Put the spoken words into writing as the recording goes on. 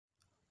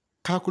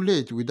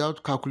Calculate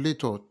without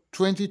calculator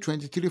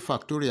 2023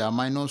 factorial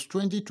minus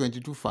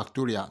 2022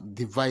 factorial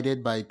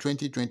divided by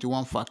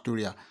 2021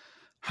 factorial.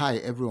 Hi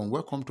everyone,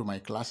 welcome to my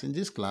class. In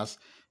this class,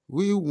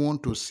 we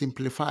want to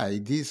simplify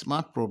this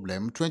math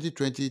problem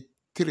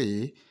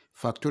 2023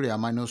 factorial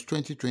minus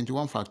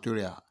 2021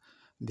 factorial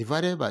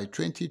divided by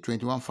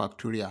 2021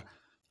 factorial.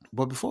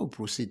 But before we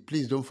proceed,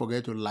 please don't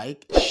forget to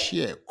like,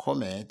 share,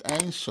 comment,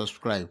 and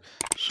subscribe.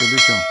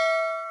 Solution.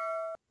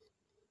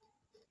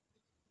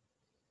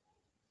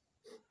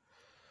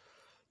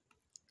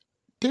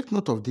 Take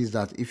note of this,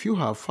 that if you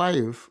have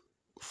 5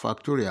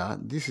 factorial,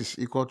 this is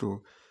equal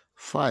to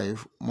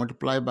 5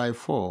 multiplied by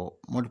 4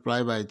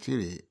 multiplied by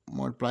 3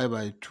 multiplied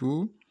by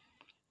 2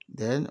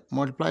 then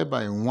multiplied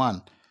by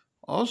 1.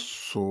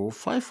 Also,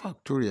 5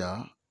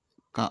 factorial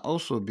can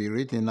also be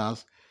written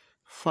as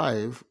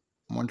 5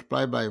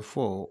 multiplied by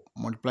 4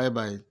 multiplied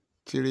by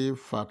 3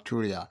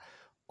 factorial,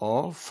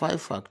 or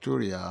 5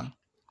 factorial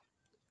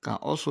can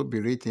also be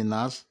written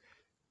as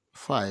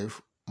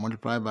 5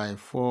 multiplied by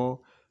 4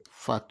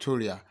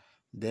 factorial.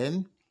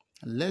 Then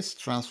let's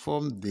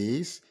transform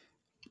this.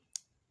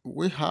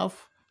 We have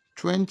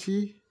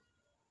 23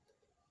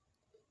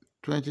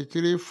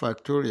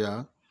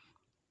 factorial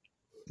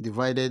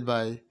divided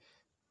by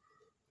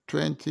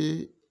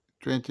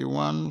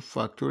 21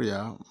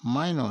 factorial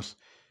minus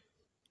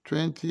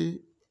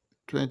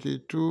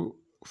 22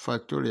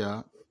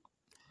 factorial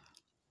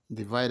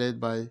divided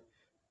by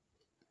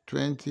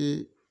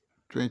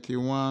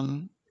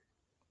 21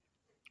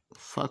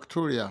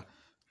 factorial.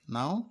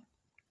 Now,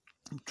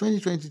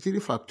 2023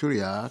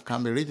 factorial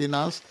can be written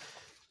as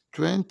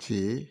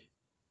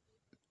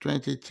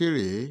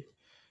 23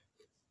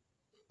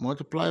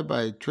 multiplied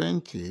by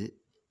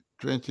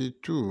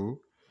 22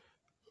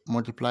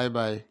 multiplied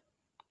by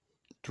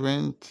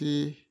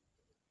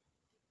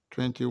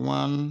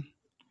 21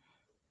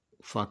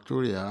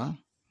 factorial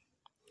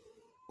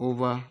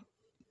over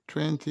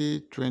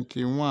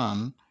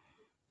 2021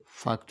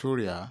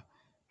 factorial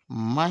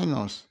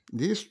minus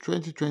this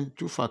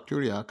 2022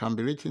 factorial can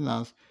be written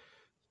as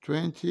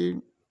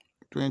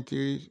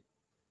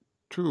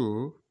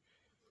 2022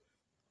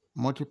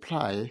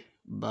 multiplied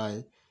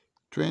by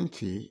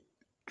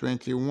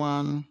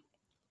 2021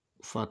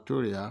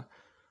 factorial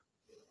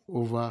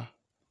over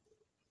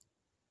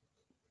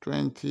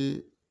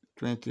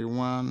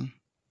 2021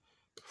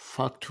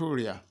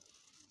 factorial.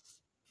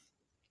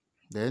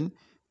 Then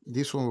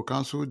this one will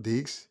cancel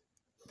this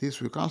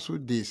will cancel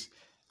this,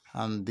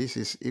 and this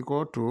is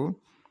equal to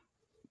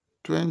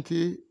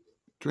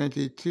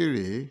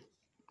 2023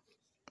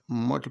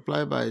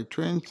 multiplied by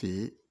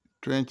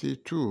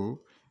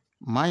 2022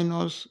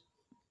 minus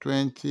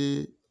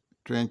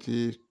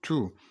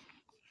 2022.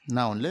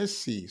 Now let's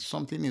see,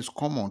 something is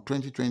common.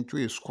 2022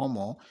 is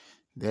common.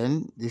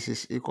 Then this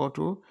is equal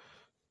to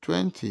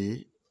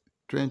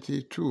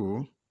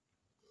 2022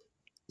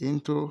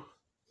 into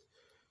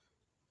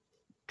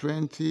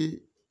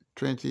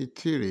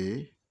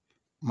 2023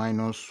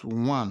 minus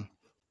 1.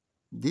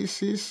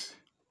 This is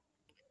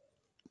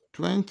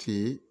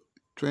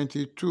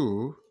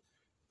 2022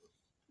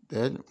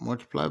 then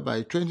multiplied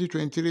by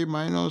 2023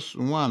 minus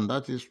 1,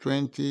 that is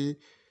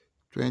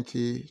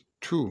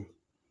 2022.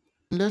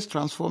 Let's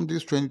transform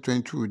this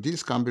 2022.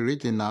 This can be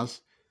written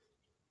as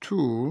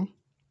 2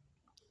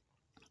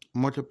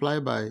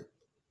 multiplied by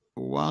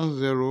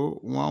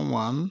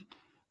 1011,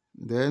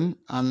 then,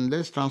 and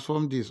let's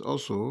transform this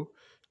also,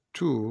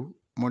 2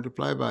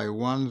 multiplied by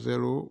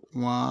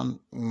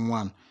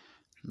 1011,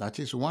 that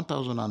is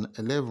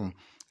 1011.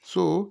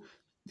 So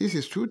this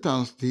is 2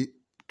 times 2,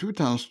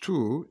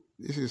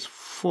 this is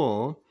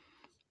 4,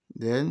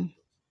 then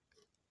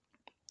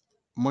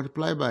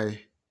multiply by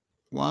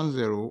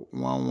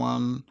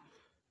 1011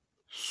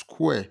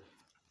 square.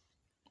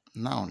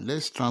 Now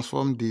let's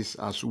transform this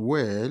as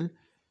well.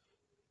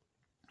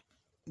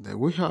 Then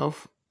we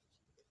have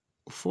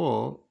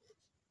 4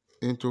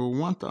 into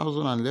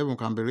 1011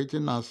 can be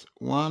written as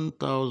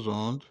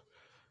 1000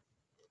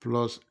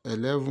 plus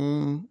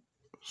 11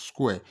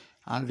 square.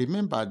 And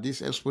remember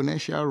this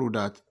exponential rule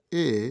that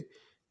a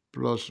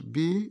plus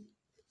b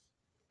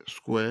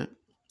square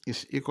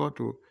is equal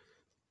to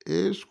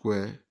a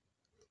square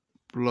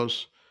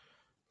plus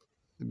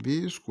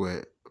b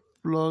square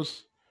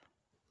plus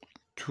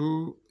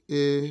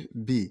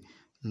 2ab.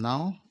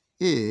 Now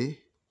a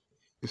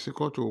is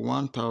equal to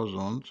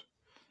 1000,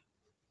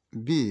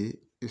 b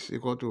is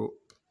equal to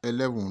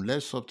 11.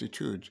 Let's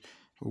substitute.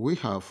 We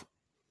have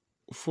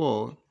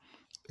 4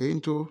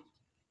 into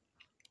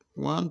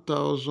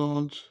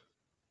 1000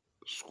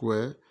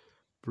 square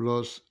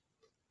plus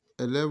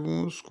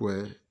 11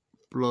 square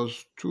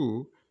plus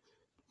 2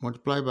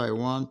 multiplied by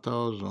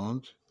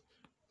 1000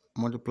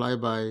 multiplied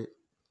by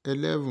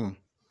 11.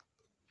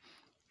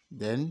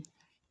 Then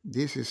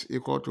this is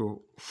equal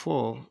to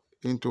 4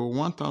 into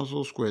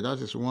 1000 square, that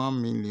is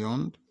 1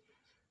 million,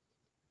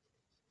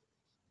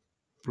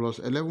 plus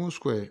 11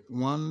 square,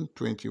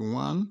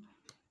 121,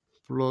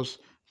 plus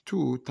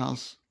 2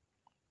 times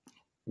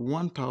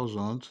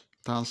 1000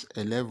 times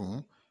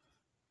 11,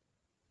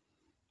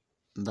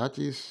 that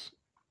is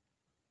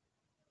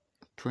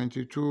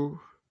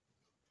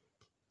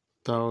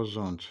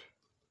 22,000.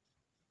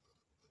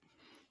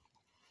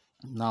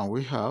 Now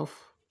we have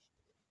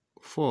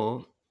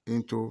 4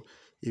 into,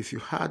 if you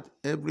add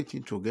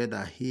everything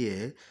together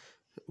here,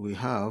 we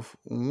have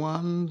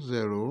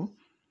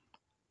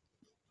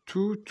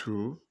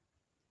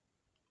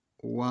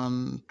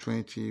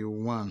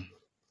 1,022,121.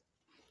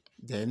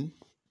 Then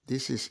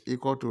this is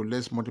equal to,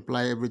 let's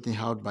multiply everything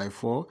out by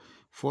 4.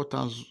 4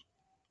 times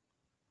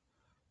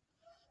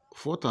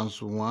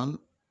 1,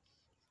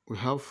 we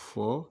have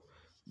 4.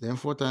 Then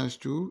 4 times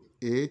 2,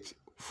 8.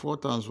 4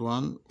 times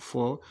 1,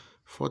 4.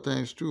 4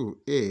 times 2,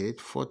 8.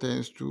 4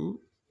 times 2,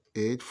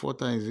 8. 4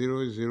 times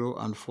 0, 0.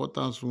 And 4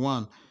 times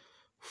 1,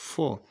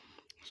 4.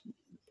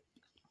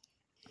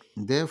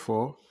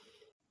 Therefore,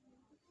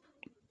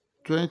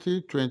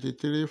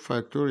 2023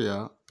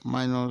 factorial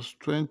minus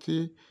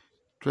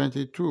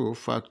 2022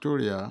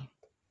 factorial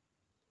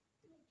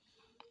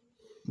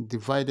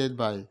divided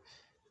by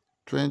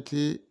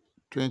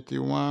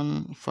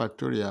 2021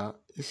 factorial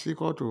is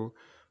equal to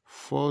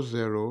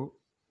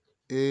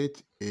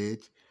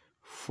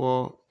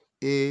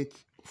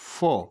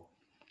 4088484.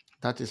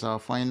 That is our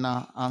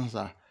final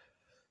answer.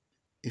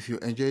 If you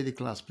enjoyed the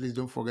class, please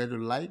don't forget to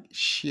like,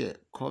 share,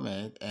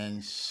 comment,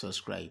 and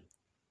subscribe.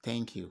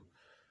 Thank you.